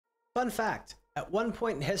Fun fact, at one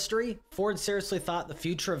point in history, Ford seriously thought the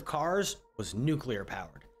future of cars was nuclear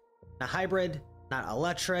powered. Not hybrid, not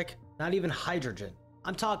electric, not even hydrogen.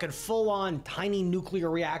 I'm talking full-on tiny nuclear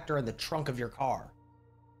reactor in the trunk of your car.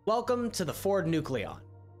 Welcome to the Ford Nucleon,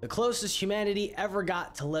 the closest humanity ever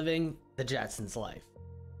got to living the Jetsons' life.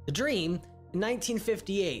 The dream, in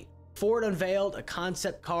 1958, Ford unveiled a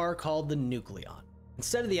concept car called the Nucleon.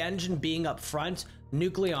 Instead of the engine being up front,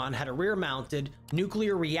 Nucleon had a rear-mounted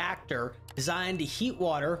nuclear reactor designed to heat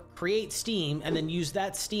water, create steam, and then use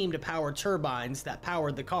that steam to power turbines that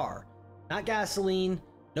powered the car. Not gasoline,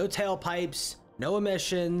 no tailpipes, no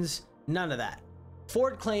emissions, none of that.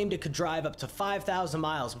 Ford claimed it could drive up to 5,000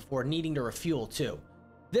 miles before needing to refuel too.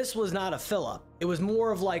 This was not a fill-up, it was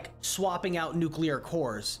more of like swapping out nuclear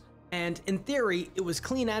cores. And in theory, it was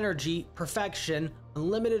clean energy, perfection,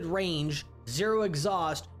 unlimited range, zero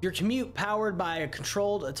exhaust, your commute powered by a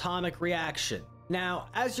controlled atomic reaction. Now,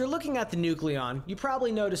 as you're looking at the Nucleon, you're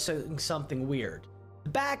probably noticing something weird. The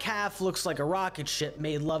back half looks like a rocket ship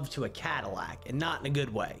made love to a Cadillac, and not in a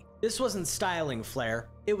good way. This wasn't styling flair,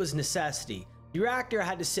 it was necessity. The reactor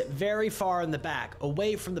had to sit very far in the back,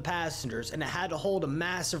 away from the passengers, and it had to hold a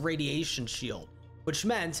massive radiation shield, which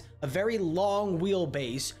meant a very long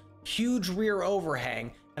wheelbase, huge rear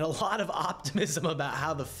overhang, and a lot of optimism about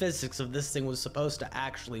how the physics of this thing was supposed to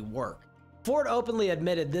actually work. Ford openly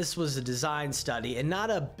admitted this was a design study and not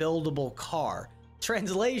a buildable car.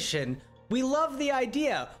 Translation, we love the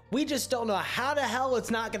idea, we just don't know how the hell it's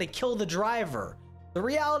not going to kill the driver. The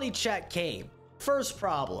reality check came. First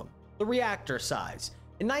problem, the reactor size.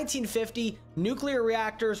 In 1950, nuclear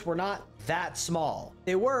reactors were not that small.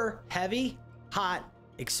 They were heavy, hot,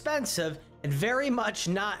 expensive, and very much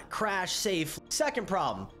not crash safe. Second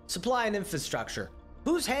problem, supply and infrastructure.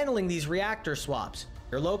 Who's handling these reactor swaps?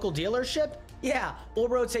 Your local dealership? Yeah, we'll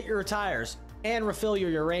rotate your tires and refill your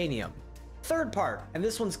uranium. Third part, and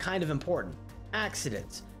this one's kind of important,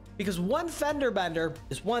 accidents. Because one fender bender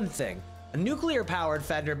is one thing. A nuclear powered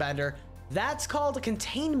fender bender, that's called a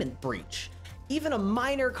containment breach. Even a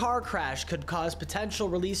minor car crash could cause potential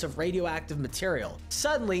release of radioactive material.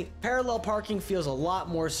 Suddenly, parallel parking feels a lot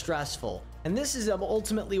more stressful. And this is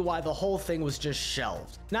ultimately why the whole thing was just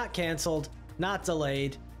shelved. Not canceled, not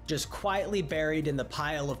delayed, just quietly buried in the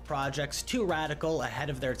pile of projects too radical ahead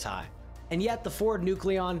of their time. And yet the Ford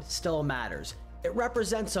Nucleon still matters. It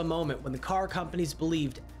represents a moment when the car companies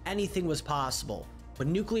believed anything was possible.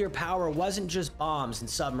 When nuclear power wasn't just bombs and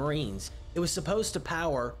submarines, it was supposed to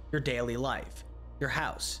power your daily life, your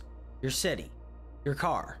house, your city, your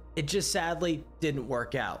car. It just sadly didn't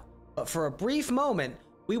work out. But for a brief moment,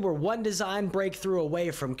 we were one design breakthrough away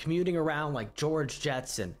from commuting around like George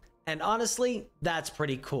Jetson. And honestly, that's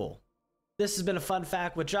pretty cool. This has been a fun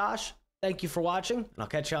fact with Josh. Thank you for watching, and I'll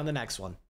catch you on the next one.